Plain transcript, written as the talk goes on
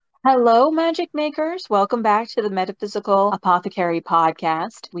Hello, magic makers. Welcome back to the Metaphysical Apothecary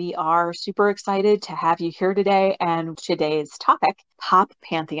podcast. We are super excited to have you here today, and today's topic, pop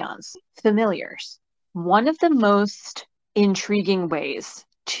pantheons, familiars. One of the most intriguing ways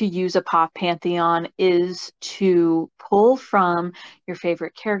to use a pop pantheon is to pull from your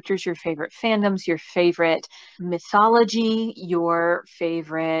favorite characters, your favorite fandoms, your favorite mythology, your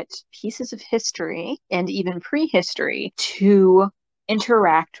favorite pieces of history, and even prehistory to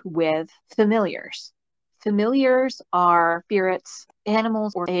interact with familiars. Familiars are spirits,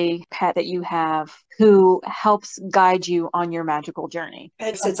 animals, or a pet that you have who helps guide you on your magical journey.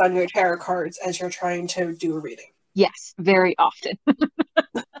 And sits on your tarot cards as you're trying to do a reading. Yes, very often.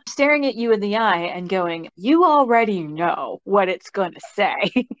 Staring at you in the eye and going, you already know what it's going to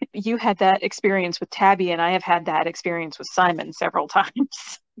say. You had that experience with Tabby, and I have had that experience with Simon several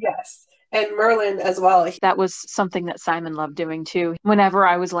times. Yes. And Merlin as well. That was something that Simon loved doing too. Whenever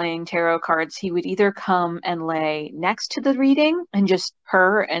I was laying tarot cards, he would either come and lay next to the reading and just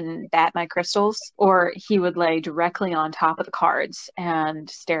purr and bat my crystals, or he would lay directly on top of the cards and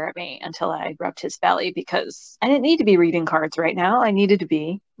stare at me until I rubbed his belly because I didn't need to be reading cards right now. I needed to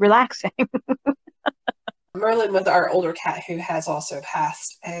be relaxing. Merlin was our older cat who has also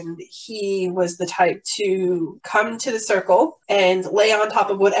passed, and he was the type to come to the circle and lay on top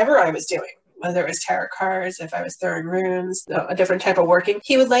of whatever I was doing. Whether it was tarot cards, if I was throwing runes, a different type of working,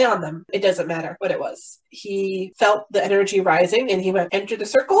 he would lay on them. It doesn't matter what it was. He felt the energy rising and he would enter the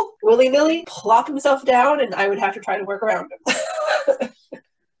circle, willy-nilly, plop himself down, and I would have to try to work around him.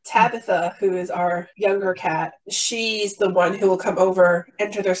 Tabitha, who is our younger cat, she's the one who will come over,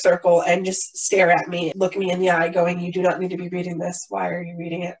 enter their circle, and just stare at me, look me in the eye, going, you do not need to be reading this. Why are you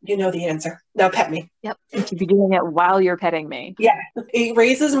reading it? You know the answer. Now pet me. Yep. You should be doing it while you're petting me. Yeah. It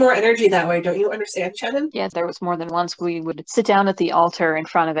raises more energy that way. Don't you understand, Shannon? Yes, there was more than once we would sit down at the altar in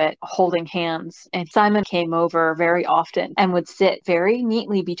front of it, holding hands. And Simon came over very often and would sit very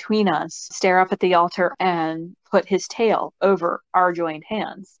neatly between us, stare up at the altar, and put his tail over our joined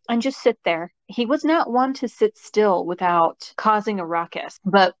hands and just sit there. He was not one to sit still without causing a ruckus.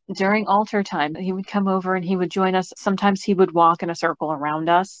 But during altar time, he would come over and he would join us. Sometimes he would walk in a circle around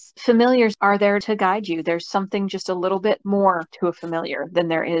us. Familiars are there to guide you. There's something just a little bit more to a familiar than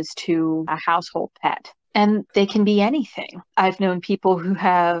there is to a household pet. And they can be anything. I've known people who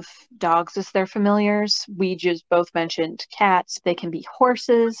have dogs as their familiars. We just both mentioned cats. They can be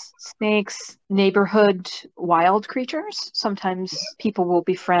horses, snakes, neighborhood wild creatures. Sometimes people will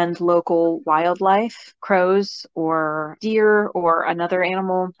befriend local wildlife, crows or deer or another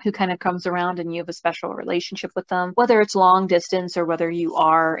animal who kind of comes around and you have a special relationship with them, whether it's long distance or whether you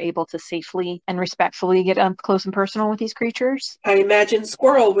are able to safely and respectfully get up close and personal with these creatures. I imagine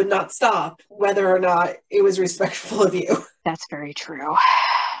Squirrel would not stop whether or not it was respectful of you. That's very true.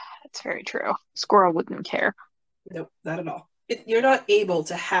 That's very true. Squirrel wouldn't care. Nope, not at all. You're not able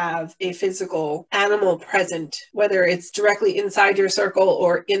to have a physical animal present, whether it's directly inside your circle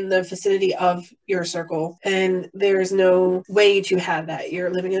or in the vicinity of your circle. And there's no way to have that.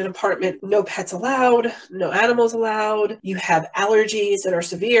 You're living in an apartment, no pets allowed, no animals allowed. You have allergies that are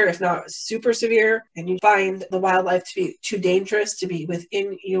severe, if not super severe, and you find the wildlife to be too dangerous to be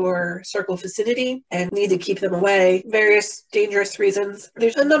within your circle vicinity and need to keep them away. Various dangerous reasons.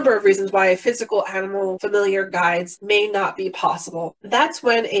 There's a number of reasons why physical animal familiar guides may not be possible. That's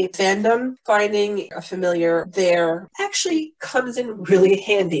when a fandom finding a familiar there actually comes in really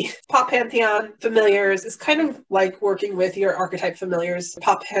handy. Pop Pantheon familiars is kind of like working with your archetype familiars,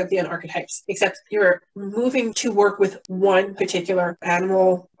 Pop Pantheon archetypes, except you're moving to work with one particular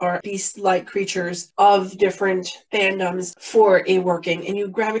animal or beast-like creatures of different fandoms for a working, and you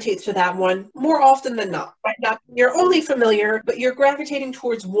gravitate to that one more often than not. Might not be your only familiar, but you're gravitating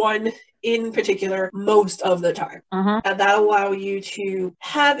towards one in particular most of the time. And that'll allow you to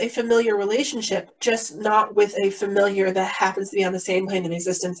have a familiar relationship, just not with a familiar that happens to be on the same plane of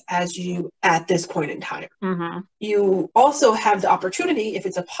existence as you at this point in time. You also have the opportunity, if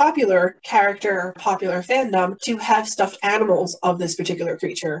it's a popular character, popular fandom, to have stuffed animals of this particular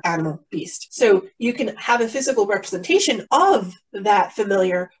creature, animal, beast. So you can have a physical representation of that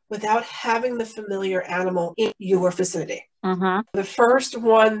familiar without having the familiar animal in your vicinity. The first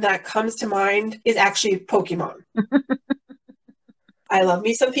one that comes to mind is actually Pokemon. I love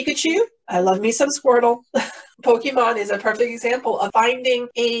me some Pikachu. I love me some Squirtle. Pokemon is a perfect example of finding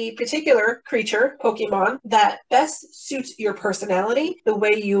a particular creature, Pokemon, that best suits your personality, the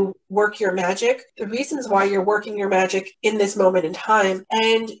way you work your magic, the reasons why you're working your magic in this moment in time.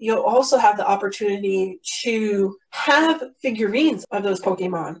 And you'll also have the opportunity to have figurines of those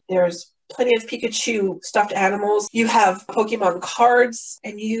Pokemon. There's plenty of Pikachu stuffed animals. You have Pokemon cards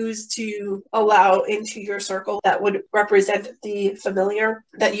and use to allow into your circle that would represent the familiar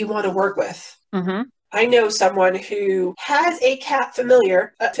that you want to work with. Mm-hmm. I know someone who has a cat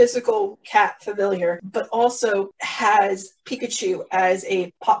familiar, a physical cat familiar, but also has Pikachu as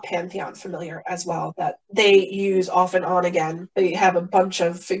a Pop Pantheon familiar as well that they use off and on again. They have a bunch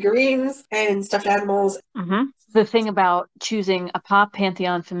of figurines and stuffed animals. Mm-hmm. The thing about choosing a Pop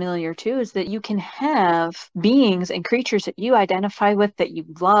Pantheon familiar too is that you can have beings and creatures that you identify with, that you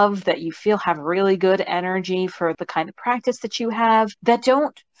love, that you feel have really good energy for the kind of practice that you have, that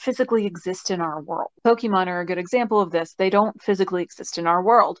don't physically exist in our world. Pokemon are a good example of this. They don't physically exist in our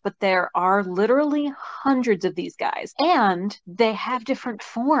world, but there are literally hundreds of these guys, and they have different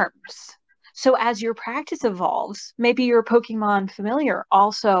forms. So as your practice evolves, maybe your Pokemon familiar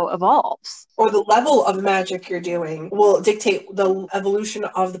also evolves. Or the level of magic you're doing will dictate the evolution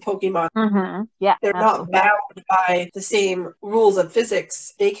of the Pokemon. Mm-hmm. Yeah, They're absolutely. not bound by the same rules of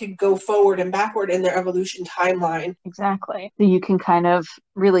physics. They could go forward and backward in their evolution timeline. Exactly. So you can kind of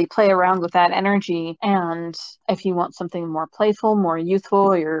really play around with that energy. And if you want something more playful, more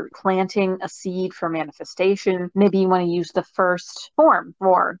youthful, you're planting a seed for manifestation, maybe you want to use the first form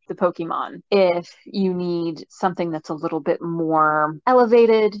for the Pokemon. If you need something that's a little bit more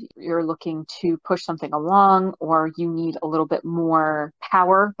elevated, you're looking to push something along, or you need a little bit more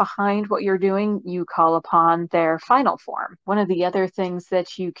power behind what you're doing, you call upon their final form. One of the other things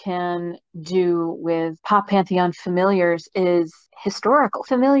that you can do with Pop Pantheon familiars is historical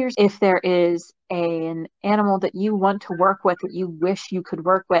familiars. If there is an animal that you want to work with, that you wish you could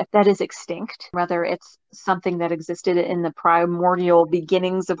work with, that is extinct, whether it's something that existed in the primordial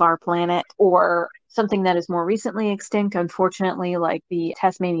beginnings of our planet or something that is more recently extinct, unfortunately, like the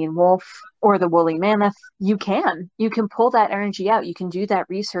Tasmanian wolf or the woolly mammoth, you can pull that energy out. You can do that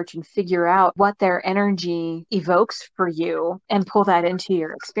research and figure out what their energy evokes for you and pull that into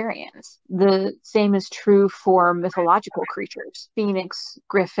your experience. The same is true for mythological creatures: phoenix,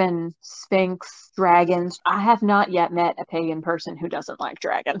 griffin, sphinx, dragons. I have not yet met a pagan person who doesn't like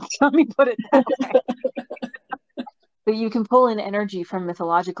dragons. Let me put it that way. But you can pull in energy from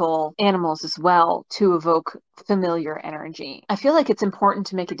mythological animals as well to evoke familiar energy. I feel like it's important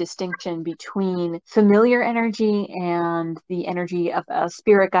to make a distinction between familiar energy and the energy of a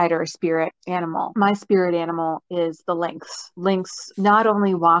spirit guide or a spirit animal. My spirit animal is the lynx. Lynx not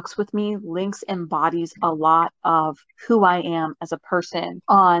only walks with me, lynx embodies a lot of who I am as a person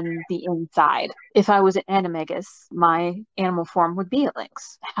on the inside. If I was an animagus, my animal form would be a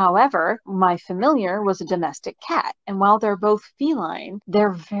lynx. However, my familiar was a domestic cat. And while they're both feline,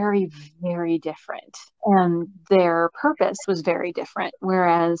 they're very, very different. And their purpose was very different.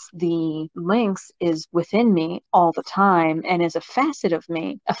 Whereas the lynx is within me all the time and is a facet of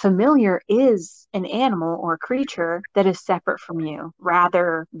me. A familiar is an animal or creature that is separate from you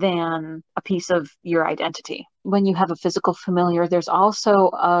rather than a piece of your identity. When you have a physical familiar, there's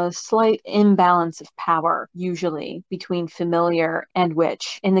also a slight imbalance of power, usually, between familiar and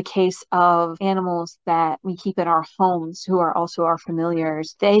witch. In the case of animals that we keep in our homes, who are also our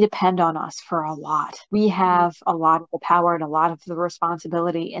familiars, they depend on us for a lot. We have a lot of the power and a lot of the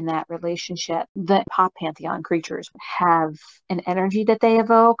responsibility in that relationship. The Pop Pantheon creatures have an energy that they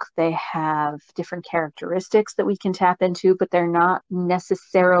evoke. They have different characteristics that we can tap into, but they're not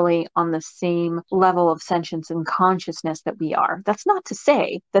necessarily on the same level of sentience and consciousness that we are. That's not to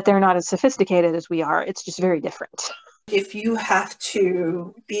say that they're not as sophisticated as we are. It's just very different. If you have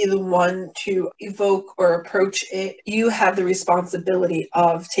to be the one to evoke or approach it, you have the responsibility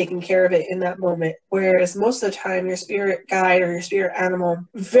of taking care of it in that moment. Whereas most of the time, your spirit guide or your spirit animal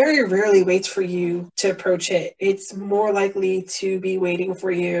very rarely waits for you to approach it. It's more likely to be waiting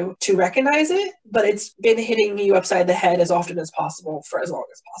for you to recognize it, but it's been hitting you upside the head as often as possible for as long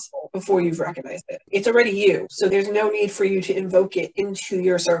as possible before you've recognized it. It's already you, so there's no need for you to invoke it into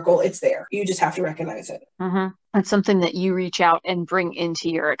your circle. It's there. You just have to recognize it. Mm-hmm. It's something that you reach out and bring into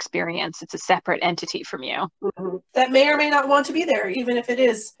your experience. It's a separate entity from you. Mm-hmm. That may or may not want to be there, even if it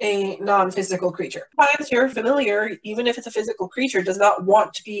is a non-physical creature. Sometimes your familiar, even if it's a physical creature, does not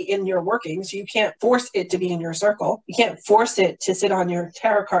want to be in your workings. You can't force it to be in your circle. You can't force it to sit on your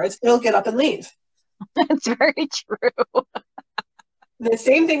tarot cards. It'll get up and leave. That's very true. The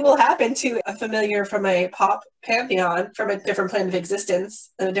same thing will happen to a familiar from a Pop Pantheon, from a different plane of existence,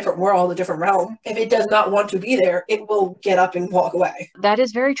 in a different world, a different realm. If it does not want to be there, it will get up and walk away. That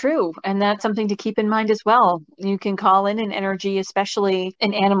is very true. And that's something to keep in mind as well. You can call in an energy, especially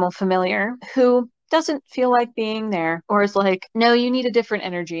an animal familiar, who doesn't feel like being there, or is like, no, you need a different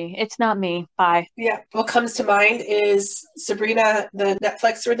energy. It's not me. Bye. Yeah. What comes to mind is Sabrina, the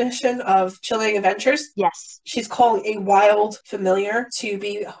Netflix edition of Chilling Adventures. Yes. She's calling a wild familiar to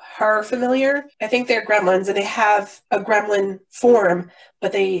be her familiar. I think they're gremlins and they have a gremlin form,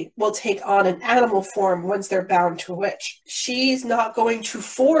 but they will take on an animal form once they're bound to a witch. She's not going to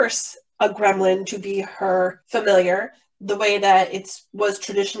force a gremlin to be her familiar the way that it was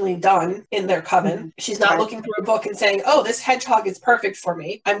traditionally done in their coven. Mm-hmm. She's not looking through a book and saying, oh, this hedgehog is perfect for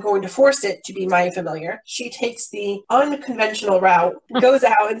me. I'm going to force it to be my familiar. She takes the unconventional route, goes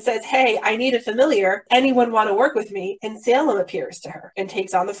out and says, hey, I need a familiar. Anyone want to work with me? And Salem appears to her and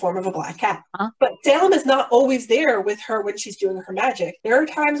takes on the form of a black cat. But Salem is not always there with her when she's doing her magic. There are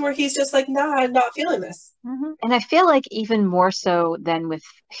times where he's just like, nah, I'm not feeling this. Mm-hmm. And I feel like even more so than with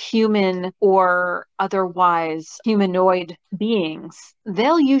human or otherwise humanoid beings,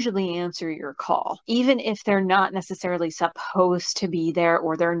 they'll usually answer your call. Even if they're not necessarily supposed to be there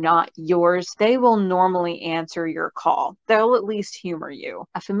or they're not yours, they will normally answer your call. They'll at least humor you.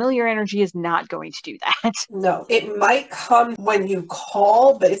 A familiar energy is not going to do that. No, it might come when you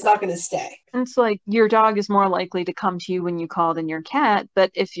call, but it's not going to stay. It's like your dog is more likely to come to you when you call than your cat.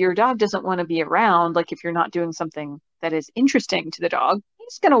 But if your dog doesn't want to be around, like if you're not doing something that is interesting to the dog,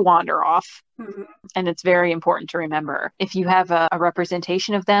 he's going to wander off. Mm-hmm. And it's very important to remember, if you have a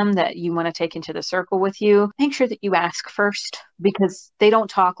representation of them that you want to take into the circle with you, make sure that you ask first, because they don't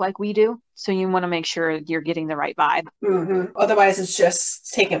talk like we do. So you want to make sure you're getting the right vibe. Mm-hmm. Otherwise, it's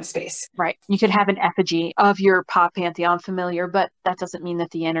just taking up space. Right. You could have an effigy of your Pop Pantheon familiar, but that doesn't mean that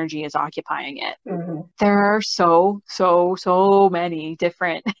the energy is occupying it. Mm-hmm. There are so many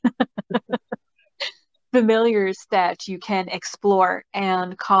different familiars that you can explore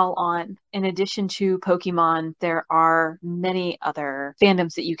and call on. In addition to Pokemon, there are many other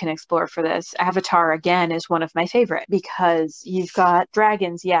fandoms that you can explore for this. Avatar, again, is one of my favorite because you've got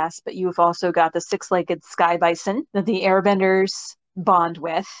dragons, yes, but you've also got the six-legged sky bison that the airbenders bond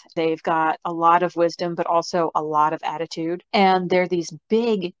with. They've got a lot of wisdom, but also a lot of attitude. And they're these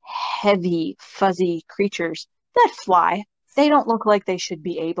big, heavy, fuzzy creatures that fly. They don't look like they should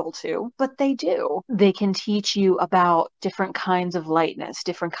be able to, but they do. They can teach you about different kinds of lightness,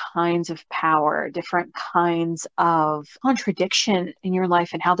 different kinds of power, different kinds of contradiction in your life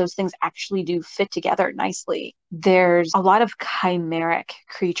and how those things actually do fit together nicely. There's a lot of chimeric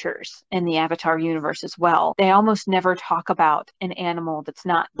creatures in the Avatar universe as well. They almost never talk about an animal that's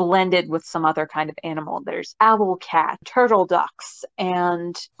not blended with some other kind of animal. There's owl cat, turtle ducks,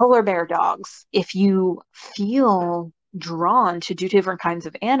 and polar bear dogs. If you feel drawn to do different kinds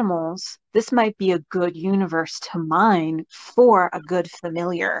of animals, this might be a good universe to mine for a good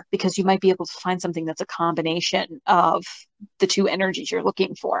familiar, because you might be able to find something that's a combination of the two energies you're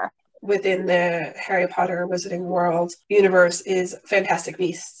looking for. Within the Harry Potter Wizarding World universe is Fantastic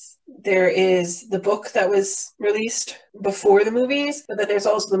Beasts. There is the book that was released before the movies, but then there's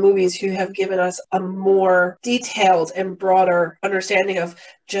also the movies who have given us a more detailed and broader understanding of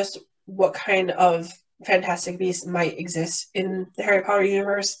just what kind of Fantastic Beasts might exist in the Harry Potter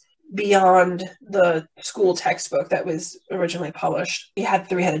universe beyond the school textbook that was originally published. You had the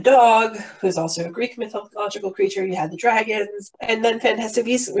three-headed dog, who's also a Greek mythological creature. You had the dragons, and then Fantastic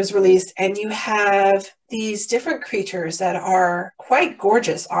Beasts was released, and you have these different creatures that are quite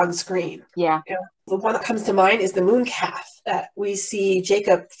gorgeous on screen. Yeah. You know, the one that comes to mind is the moon calf that we see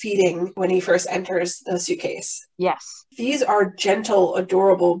Jacob feeding when he first enters the suitcase. Yes. These are gentle,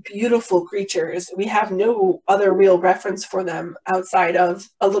 adorable, beautiful creatures. We have no other real reference for them outside of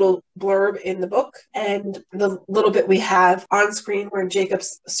a little blurb in the book and the little bit we have on screen where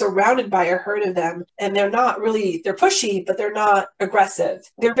Jacob's surrounded by a herd of them. And they're pushy, but they're not aggressive.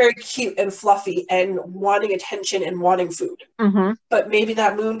 They're very cute and fluffy and wanting attention and wanting food. Mm-hmm. But maybe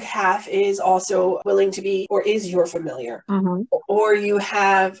that moon calf is also willing to be, or is your familiar. Mm-hmm. Or you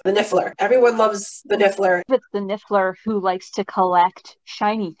have the Niffler. Everyone loves the Niffler. It's the Niffler who likes to collect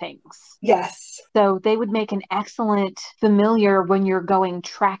shiny things. Yes. So they would make an excellent familiar when you're going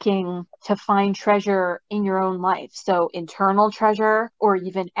tracking to find treasure in your own life. So internal treasure or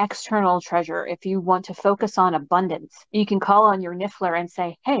even external treasure. If you want to focus on abundance, you can call on your Niffler and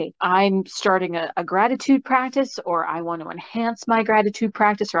say, hey, I'm starting a gratitude practice, or I want to enhance my gratitude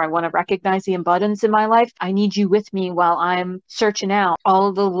practice, or I want to recognize the abundance in my life. I need you with me while I'm searching out all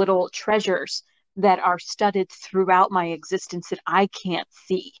of the little treasures that are studded throughout my existence that I can't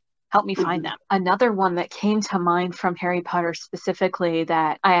see. Help me find them. Another one that came to mind from Harry Potter specifically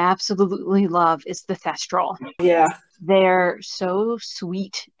that I absolutely love is the Thestral. Yeah. They're so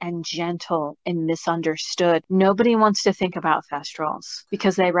sweet and gentle and misunderstood. Nobody wants to think about Thestrals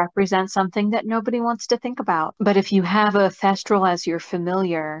because they represent something that nobody wants to think about. But if you have a Thestral as your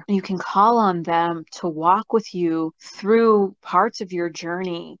familiar, you can call on them to walk with you through parts of your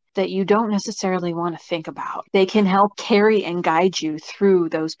journey that you don't necessarily want to think about. They can help carry and guide you through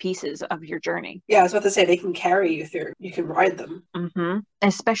those pieces of your journey. Yeah, I was about to say they can carry you through. You can ride them.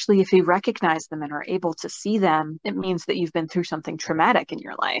 Especially if you recognize them and are able to see them, it means that you've been through something traumatic in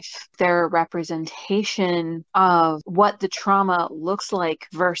your life. They're a representation of what the trauma looks like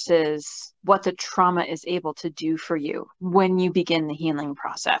versus what the trauma is able to do for you when you begin the healing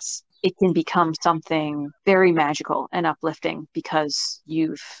process. It can become something very magical and uplifting because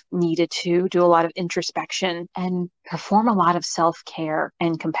you've needed to do a lot of introspection and perform a lot of self-care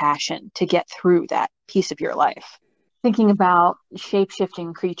and compassion to get through that piece of your life. Thinking about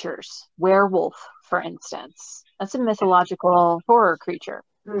shape-shifting creatures, werewolf, for instance, that's a mythological horror creature.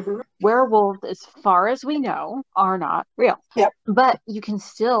 Werewolves, as far as we know, are not real. Yep. But you can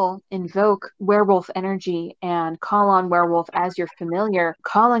still invoke werewolf energy and call on werewolf as your familiar,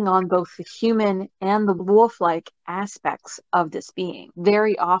 calling on both the human and the wolf-like aspects of this being.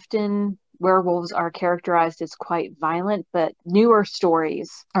 Very often, werewolves are characterized as quite violent, but newer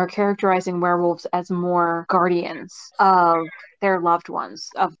stories are characterizing werewolves as more guardians of their loved ones,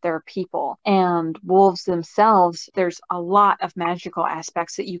 of their people. And wolves themselves, there's a lot of magical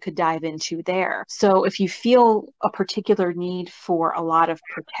aspects that you could dive into there. So if you feel a particular need for a lot of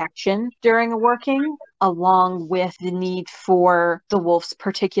protection during a working, along with the need for the wolf's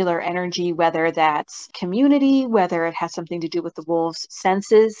particular energy, whether that's community, whether it has something to do with the wolf's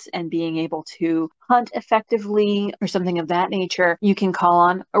senses and being able to hunt effectively or something of that nature, you can call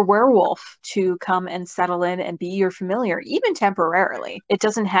on a werewolf to come and settle in and be your familiar, even temporarily. It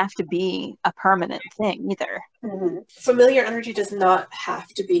doesn't have to be a permanent thing either. Familiar energy does not have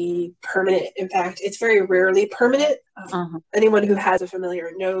to be permanent. In fact, it's very rarely permanent. Anyone who has a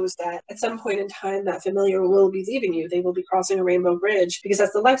familiar knows that at some point in time that familiar will be leaving you. They will be crossing a rainbow bridge because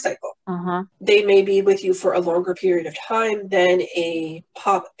that's the life cycle. They may be with you for a longer period of time than a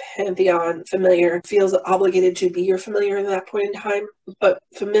pop pantheon familiar feels obligated to be your familiar at that point in time. But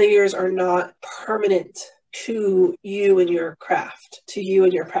familiars are not permanent to you and your craft, to you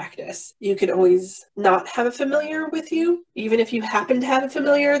and your practice. You can always not have a familiar with you. Even if you happen to have a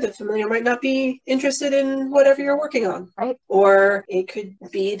familiar, the familiar might not be interested in whatever you're working on. Right. Or it could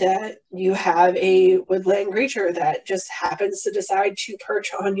be that you have a woodland creature that just happens to decide to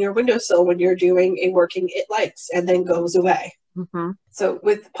perch on your windowsill when you're doing a working it likes and then goes away. So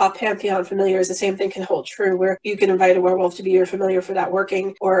with Pop Pantheon familiars, the same thing can hold true, where you can invite a werewolf to be your familiar for that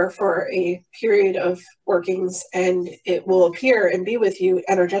working or for a period of workings, and it will appear and be with you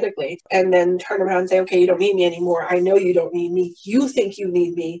energetically, and then turn around and say, okay, you don't need me anymore. I know you don't need me. You think you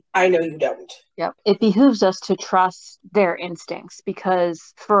need me. I know you don't. Yep. It behooves us to trust their instincts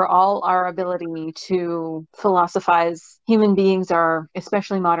because for all our ability to philosophize, human beings are,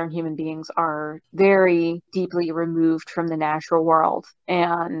 especially modern human beings, are very deeply removed from the natural world.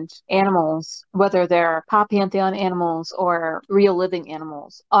 And animals, whether they're Pop Pantheon animals or real living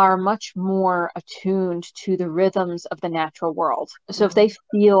animals, are much more attuned to the rhythms of the natural world. So if they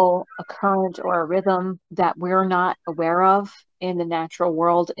feel a current or a rhythm that we're not aware of, in the natural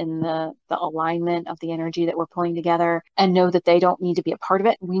world, in the alignment of the energy that we're pulling together, and know that they don't need to be a part of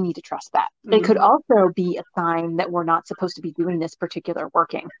it, we need to trust that. It could also be a sign that we're not supposed to be doing this particular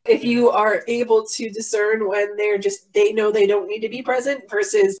working. If you are able to discern when they know they don't need to be present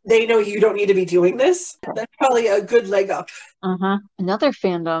versus they know you don't need to be doing this, that's probably a good leg up. Another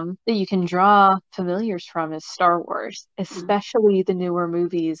fandom that you can draw familiars from is Star Wars, especially the newer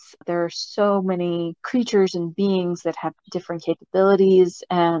movies. There are so many creatures and beings that have different capabilities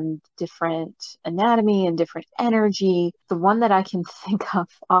and different anatomy and different energy. The one that I can think of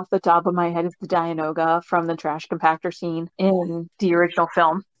off the top of my head is the Dianoga from the trash compactor scene in the original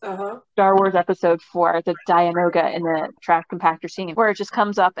film. Star Wars Episode 4, the Dianoga in the trash compactor scene, where it just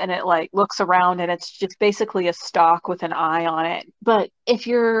comes up and it like looks around and it's just basically a stalk with an eye on it. But if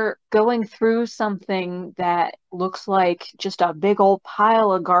you're going through something that looks like just a big old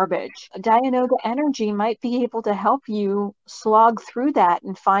pile of garbage, Dianoga energy might be able to help you slog through that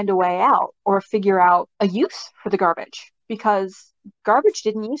and find a way out or figure out a use for the garbage, because garbage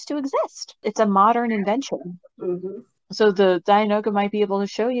didn't used to exist. It's a modern invention. So the Dianoga might be able to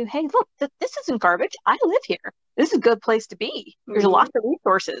show you, hey, look, this isn't garbage. I live here. This is a good place to be. There's lots of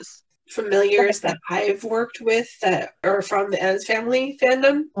resources. familiars that I've worked with that are from the Addams Family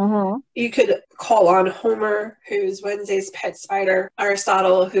fandom. Mm-hmm. You could call on Homer, who's Wednesday's pet spider,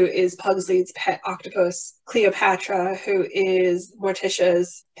 Aristotle, who is Pugsley's pet octopus, Cleopatra, who is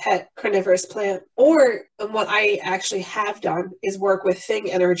Morticia's pet carnivorous plant. Or what I actually have done is work with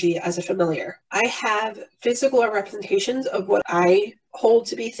Thing energy as a familiar. I have physical representations of what I hold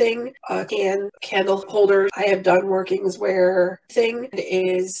to be Thing, candle holder. I have done workings where Thing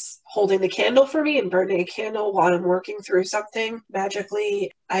is holding the candle for me and burning a candle while I'm working through something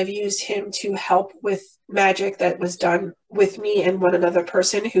magically. I've used him to help with magic that was done with me and one another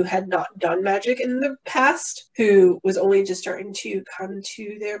person who had not done magic in the past, who was only just starting to come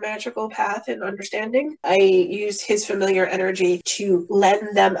to their magical path and understanding. I used his familiar energy to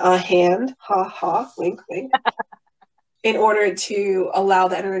lend them a hand, ha ha, wink wink, in order to allow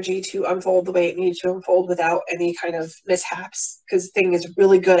the energy to unfold the way it needs to unfold without any kind of mishaps, because Thing is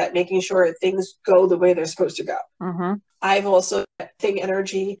really good at making sure things go the way they're supposed to go. Mm-hmm. I've also Thing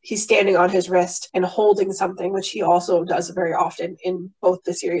energy. He's standing on his wrist and holding something, which he also does very often in both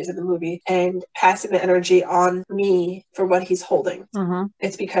the series and the movie, and passing the energy on me for what he's holding. Mm-hmm.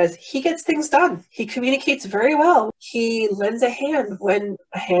 It's because he gets things done. He communicates very well. He lends a hand when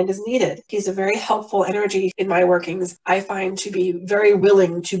a hand is needed. He's a very helpful energy in my workings. I find to be very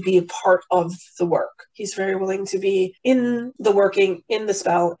willing to be a part of the work. He's very willing to be in the working, in the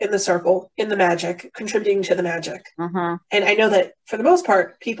spell, in the circle, in the magic, contributing to the magic. Mm-hmm. And I know that for the most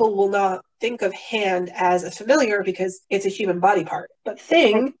part, people will not think of hand as a familiar because it's a human body part. But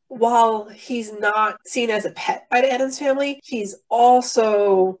Thing, while he's not seen as a pet by the Addams Family, he's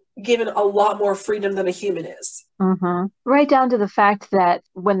also given a lot more freedom than a human is. Mm-hmm. Right down to the fact that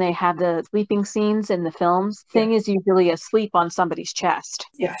when they have the sleeping scenes in the films, Thing is usually asleep on somebody's chest.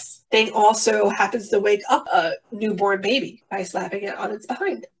 Yes. Thing also happens to wake up a newborn baby by slapping it on its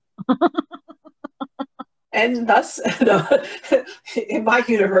behind. And thus, in my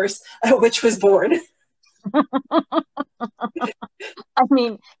universe, a witch was born. I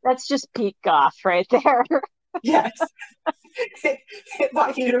mean, that's just peak goth right there. Yes. In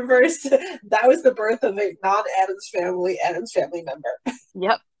my universe, that was the birth of a non-Addams Family member.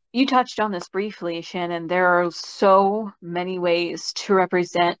 Yep. You touched on this briefly, Shannon. There are so many ways to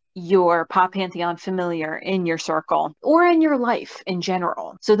represent your Pop Pantheon familiar in your circle or in your life in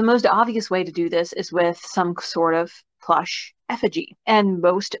general. So the most obvious way to do this is with some sort of plush effigy. And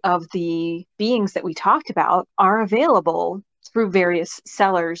most of the beings that we talked about are available through various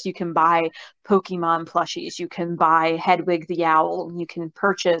sellers. You can buy Pokemon plushies, you can buy Hedwig the Owl, you can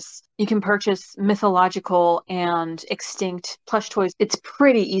purchase mythological and extinct plush toys. It's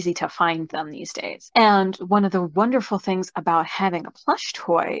pretty easy to find them these days. And one of the wonderful things about having a plush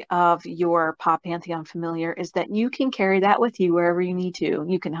toy of your Pop Pantheon familiar is that you can carry that with you wherever you need to.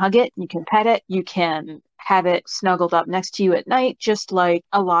 You can hug it, you can pet it, you can have it snuggled up next to you at night, just like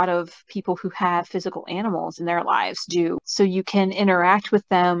a lot of people who have physical animals in their lives do. So you can interact with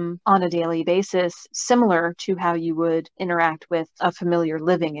them on a daily basis, similar to how you would interact with a familiar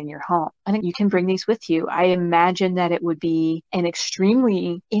living in your home. And you can bring these with you. I imagine that it would be an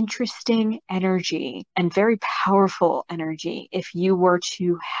extremely interesting energy and very powerful energy if you were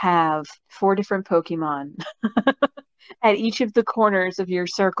to have 4 different Pokemon at each of the corners of your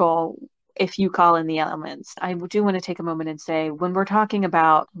circle if you call in the elements. I do want to take a moment and say, when we're talking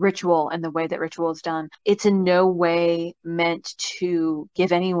about ritual and the way that ritual is done, it's in no way meant to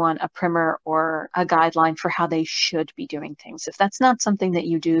give anyone a primer or a guideline for how they should be doing things. If that's not something that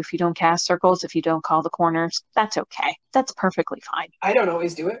you do, if you don't cast circles, if you don't call the corners, that's okay. That's perfectly fine. I don't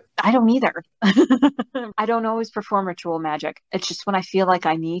always do it. I don't either. I don't always perform ritual magic. It's just when I feel like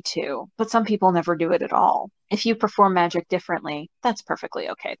I need to. But some people never do it at all. If you perform magic differently, that's perfectly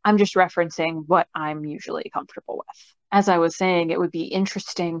okay. I'm just referencing what I'm usually comfortable with. As I was saying, it would be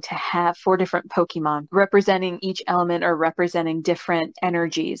interesting to have 4 different Pokemon representing each element or representing different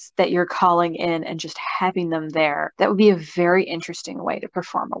energies that you're calling in and just having them there. That would be a very interesting way to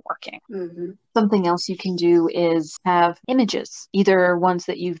perform a working. Mm-hmm. Something else you can do is have images, either ones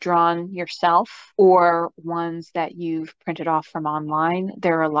that you've drawn yourself or ones that you've printed off from online.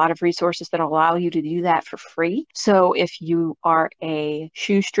 There are a lot of resources that allow you to do that for free. So if you are a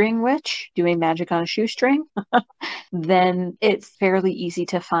shoestring witch doing magic on a shoestring, then it's fairly easy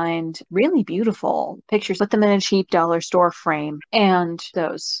to find really beautiful pictures. Put them in a cheap dollar store frame and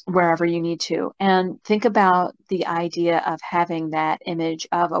those wherever you need to. And think about the idea of having that image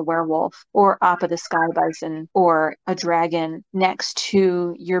of a werewolf or Appa the Sky Bison or a dragon next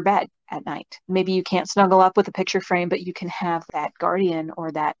to your bed at night. Maybe you can't snuggle up with a picture frame, but you can have that guardian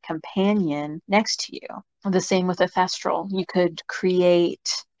or that companion next to you. The same with a thestral. You could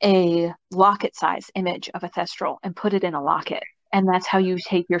create a locket size image of a thestral and put it in a locket. And that's how you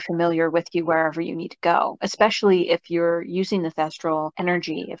take your familiar with you wherever you need to go, especially if you're using the thestral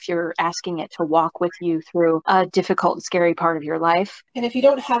energy, if you're asking it to walk with you through a difficult and scary part of your life. And if you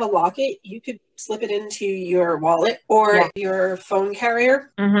don't have a locket, you could slip it into your wallet or your phone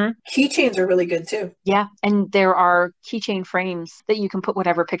carrier. Mm-hmm. Keychains are really good too. Yeah. And there are keychain frames that you can put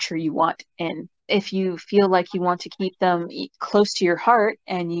whatever picture you want in. If you feel like you want to keep them close to your heart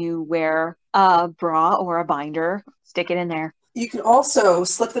and you wear a bra or a binder, stick it in there. You can also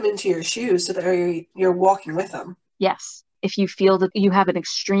slip them into your shoes so that you're walking with them. Yes. If you feel that you have an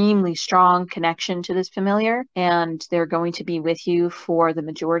extremely strong connection to this familiar and they're going to be with you for the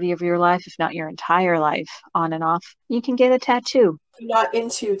majority of your life, if not your entire life, on and off, you can get a tattoo. If you're not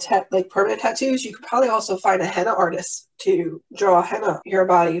into permanent tattoos, you could probably also find a henna artist to draw henna your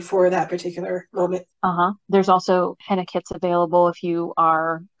body for that particular moment. There's also henna kits available if you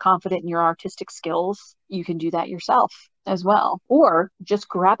are confident in your artistic skills. You can do that yourself as well. Or just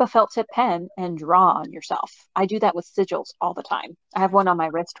grab a felt tip pen and draw on yourself. I do that with sigils all the time. I have one on my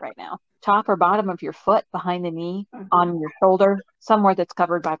wrist right now. Top or bottom of your foot, behind the knee, on your shoulder, somewhere that's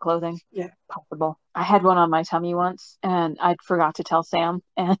covered by clothing. Yeah. Possible. I had one on my tummy once and I forgot to tell Sam.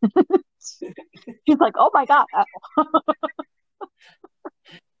 And he's like, oh my God.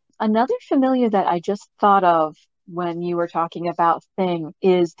 Another familiar that I just thought of when you were talking about Thing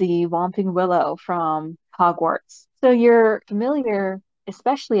is the Whomping Willow from Hogwarts. So your familiar,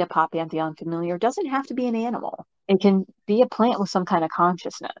 especially a Pop Pantheon familiar, doesn't have to be an animal. It can be a plant with some kind of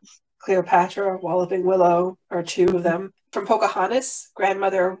consciousness. Cleopatra, Whomping Willow are two of them. From Pocahontas,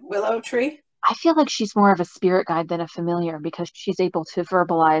 Grandmother Willow Tree. I feel like she's more of a spirit guide than a familiar because she's able to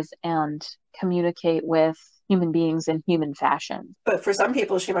verbalize and communicate with human beings in human fashion. But for some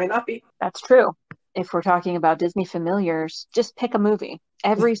people, she might not be. That's true. If we're talking about Disney familiars, just pick a movie.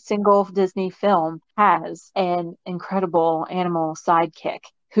 Every single Disney film has an incredible animal sidekick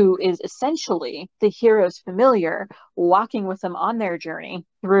who is essentially the hero's familiar, walking with them on their journey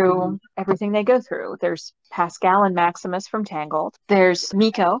through everything they go through. There's Pascal and Maximus from Tangled. There's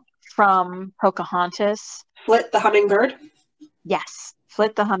Miko from Pocahontas. Flit the hummingbird. Yes.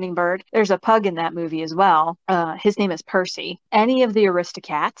 Flit the hummingbird. There's a pug in that movie as well. His name is Percy. Any of the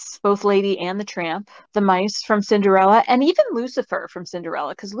Aristocats, both Lady and the Tramp, the mice from Cinderella, and even Lucifer from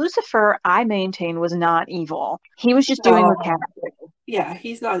Cinderella, because Lucifer, I maintain, was not evil. He was just doing what cats do. Yeah,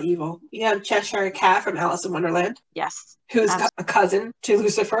 he's not evil. You have Cheshire Cat from Alice in Wonderland. Yes. Who's a cousin to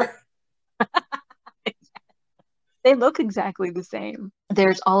Lucifer. They look exactly the same.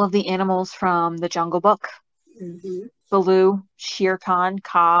 There's all of the animals from the Jungle Book. Baloo, Shere Khan,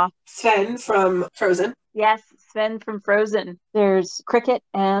 Kaa. Sven from Frozen. Yes, Sven from Frozen. There's Cricket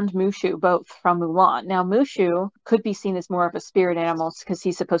and Mushu, both from Mulan. Now, Mushu could be seen as more of a spirit animal because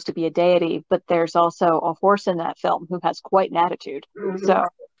he's supposed to be a deity, but there's also a horse in that film who has quite an attitude. So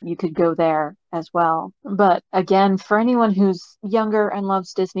you could go there as well. But again, for anyone who's younger and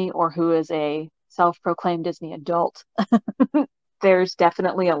loves Disney or who is a self-proclaimed Disney adult, there's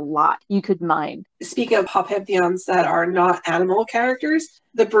definitely a lot you could mine. Speaking of Pop Pantheons that are not animal characters,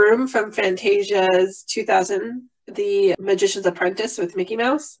 the broom from Fantasia's 2000, The Magician's Apprentice with Mickey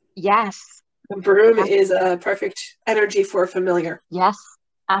Mouse. Yes. The broom is a perfect energy for a familiar. Yes,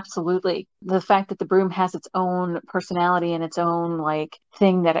 absolutely. The fact that the broom has its own personality and its own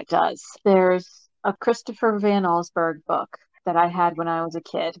thing that it does. There's a Christopher Van Allsburg book that I had when I was a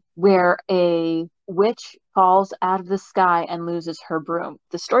kid, where a witch falls out of the sky and loses her broom.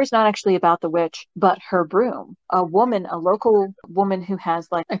 The story's not actually about the witch, but her broom. A local woman who has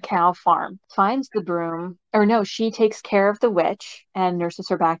a cow farm, finds the broom, she takes care of the witch and nurses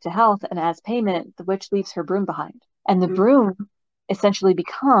her back to health, and as payment, the witch leaves her broom behind. And the broom essentially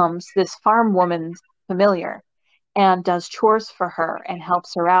becomes this farm woman's familiar and does chores for her and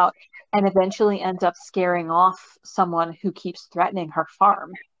helps her out, and eventually ends up scaring off someone who keeps threatening her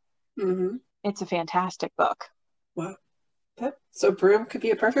farm. It's a fantastic book. Wow. So broom could be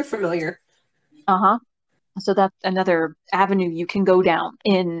a perfect familiar. So that's another avenue you can go down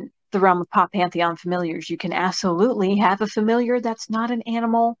in the realm of Pop Pantheon familiars. You can absolutely have a familiar that's not an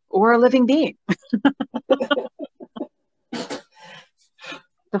animal or a living being.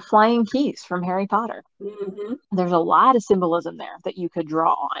 The flying keys from Harry Potter. There's a lot of symbolism there that you could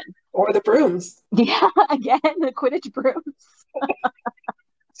draw on. Or the brooms. Yeah, again, the Quidditch brooms.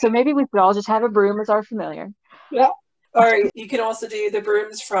 So maybe we could all just have a broom as our familiar. Yeah. Or you can also do the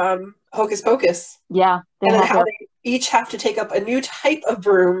brooms from Hocus Pocus. Yeah. And then how they each have to take up a new type of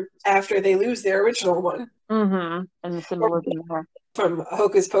broom after they lose their original one. And the symbolism there. from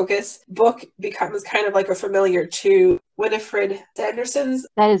Hocus Pocus book becomes kind of like a familiar to Winifred Sanderson's.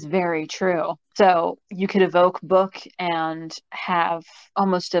 That is very true. So you could evoke Book and have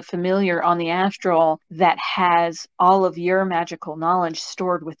almost a familiar on the astral that has all of your magical knowledge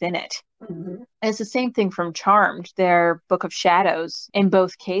stored within it. Mm-hmm. It's the same thing from Charmed. Their Book of Shadows, in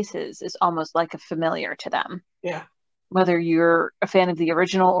both cases, is almost like a familiar to them. Yeah. Whether you're a fan of the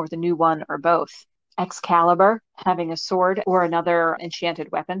original or the new one or both. Excalibur, having a sword or another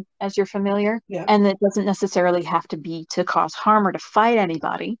enchanted weapon as your familiar. Yeah. And it doesn't necessarily have to be to cause harm or to fight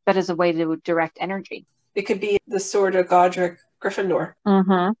anybody, but as a way to direct energy. It could be the sword of Godric Gryffindor.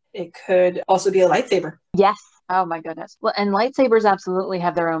 Mm-hmm. It could also be a lightsaber. Yes. Oh my goodness. Well, and lightsabers absolutely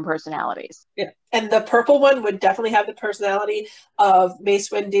have their own personalities. Yeah. And the purple one would definitely have the personality of Mace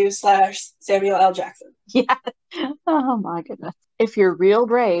Windu / Samuel L. Jackson. Yeah. Oh my goodness. If you're real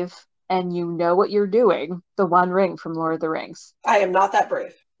brave and you know what you're doing, the One Ring from Lord of the Rings. I am not that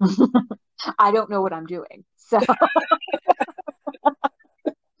brave. I don't know what I'm doing. So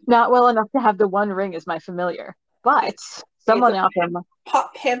not well enough to have the One Ring as my familiar. But someone out there.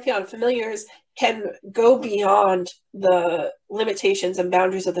 Pop Pantheon familiars can go beyond the limitations and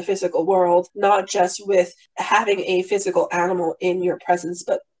boundaries of the physical world, not just with having a physical animal in your presence,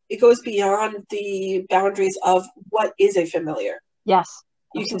 but it goes beyond the boundaries of what is a familiar. Yes.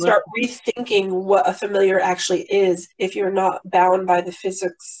 You can start rethinking what a familiar actually is if you're not bound by the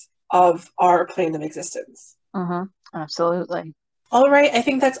physics of our plane of existence. Mm-hmm. Absolutely. All right, I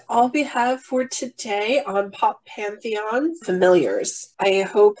think that's all we have for today on Pop Pantheon Familiars. I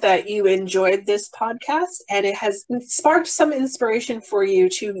hope that you enjoyed this podcast and it has sparked some inspiration for you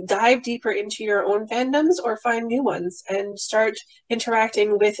to dive deeper into your own fandoms or find new ones and start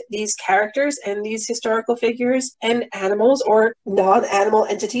interacting with these characters and these historical figures and animals or non-animal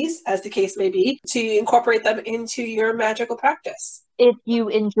entities, as the case may be, to incorporate them into your magical practice. If you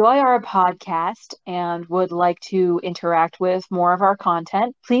enjoy our podcast and would like to interact with more of our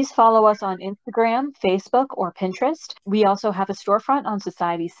content, please follow us on Instagram, Facebook, or Pinterest. We also have a storefront on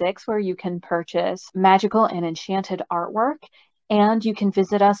Society6 where you can purchase magical and enchanted artwork. And you can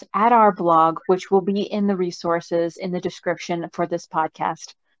visit us at our blog, which will be in the resources in the description for this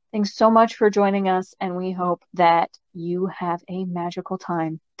podcast. Thanks so much for joining us, and we hope that you have a magical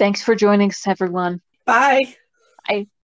time. Thanks for joining us, everyone. Bye. Bye.